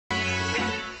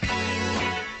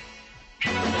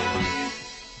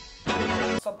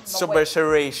All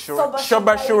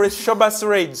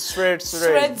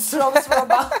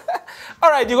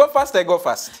right, you go first, I go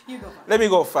first. You go first. Let me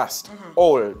go first.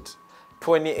 Old,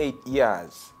 28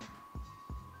 years.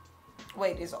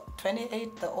 Wait, is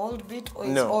 28 the old bit or is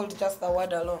No. old just the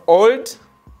word alone? Old,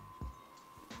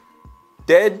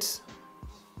 dead,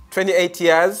 28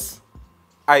 years,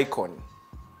 icon.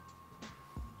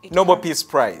 Nobel Peace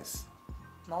Prize.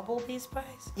 Nobel Peace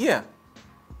Prize? Yeah.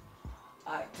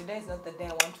 Today is not the day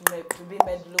I want to be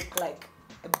made look like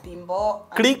a bimbo.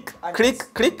 Click, and click, a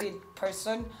click. stupid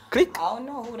person. Click. I don't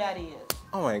know who that is.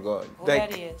 Oh my God. Who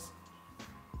that is?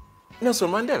 Nelson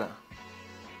Mandela.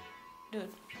 Dude.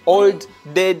 Old,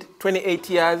 dead, 28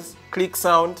 years, click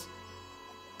sound.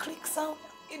 Click sound?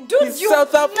 Dude, He's you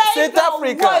South played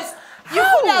Africa. the worst. You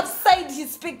could have said he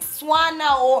speaks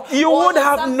Swana or... You would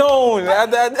have known.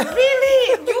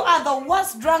 Really? You are the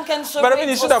worst drunken charade. But I mean,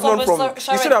 you should have known from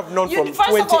 28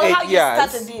 First of all, how you years.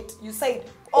 started it, you said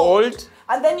old.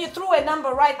 And then you threw a number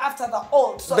right after the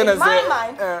old. So then in my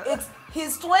mind,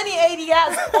 he's 28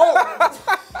 years old.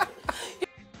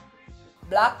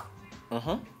 Black,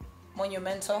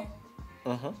 monumental,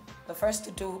 the first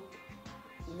to do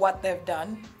what they've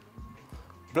done.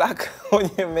 Black,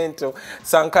 monumental,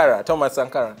 Sankara, Thomas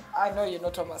Sankara. I know you know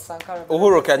Thomas Sankara.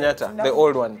 Uhuru Kenyatta, No. the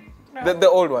old one. No. The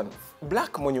old one.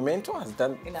 Black monumental has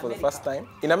done In for the America. first time.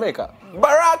 In America.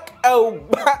 Barack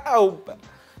Obama.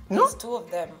 No? There's two of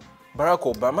them. Barack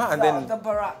Obama and then The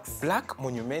Baracks. Black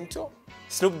monumental.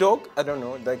 Snoop Dogg, I don't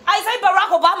know. Like, I said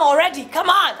Barack Obama already. Come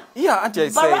on. yeah, auntie, I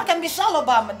said. Barack and Michelle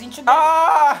Obama. Didn't you?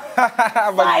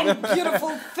 Fine, beautiful,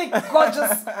 thick,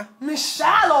 gorgeous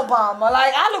Michelle Obama.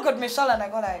 Like, I look at Michelle and I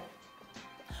go like,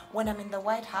 when I'm in the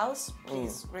White House,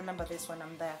 please remember this when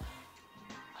I'm there.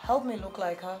 Help me look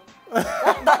like her.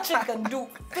 That chick can do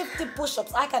 50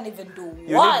 push-ups. I can't even do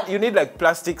one. You need like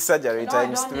plastic surgery No,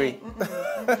 times I don't 3.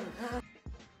 need-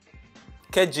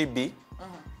 KGB.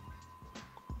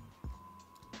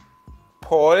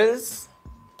 Polls.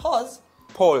 Pause.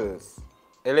 Polls.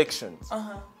 Elections.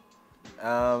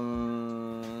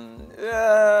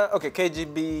 Okay,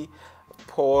 KGB,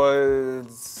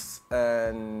 polls,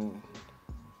 and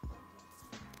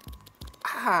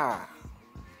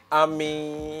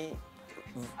army.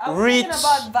 I'm Reach. thinking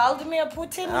about Vladimir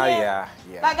Putin here.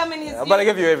 Yeah. Like, I mean, But I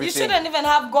give you everything. You shouldn't even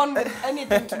have gone with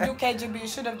anything to do KGB. You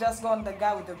should have just gone the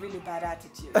guy with the really bad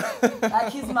attitude.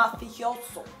 Like, he's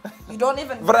mafioso. You don't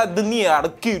even... Vladimir,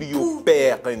 kill your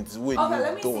parents when Okay, you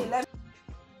let me don't. see.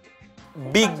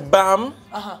 Big bum,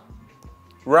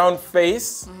 round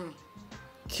face,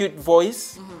 cute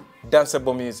voice,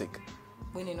 danceable music.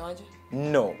 Winnie Noji.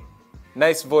 No.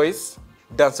 Nice voice,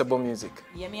 danceable music.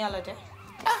 Yemi Alade.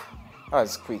 That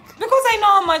was quick. Because I know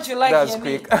how much you like That was Yemi.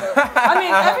 quick. I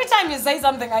mean, every time you say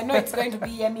something, I know it's going to be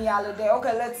Yemi Alade.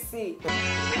 Okay, let's see.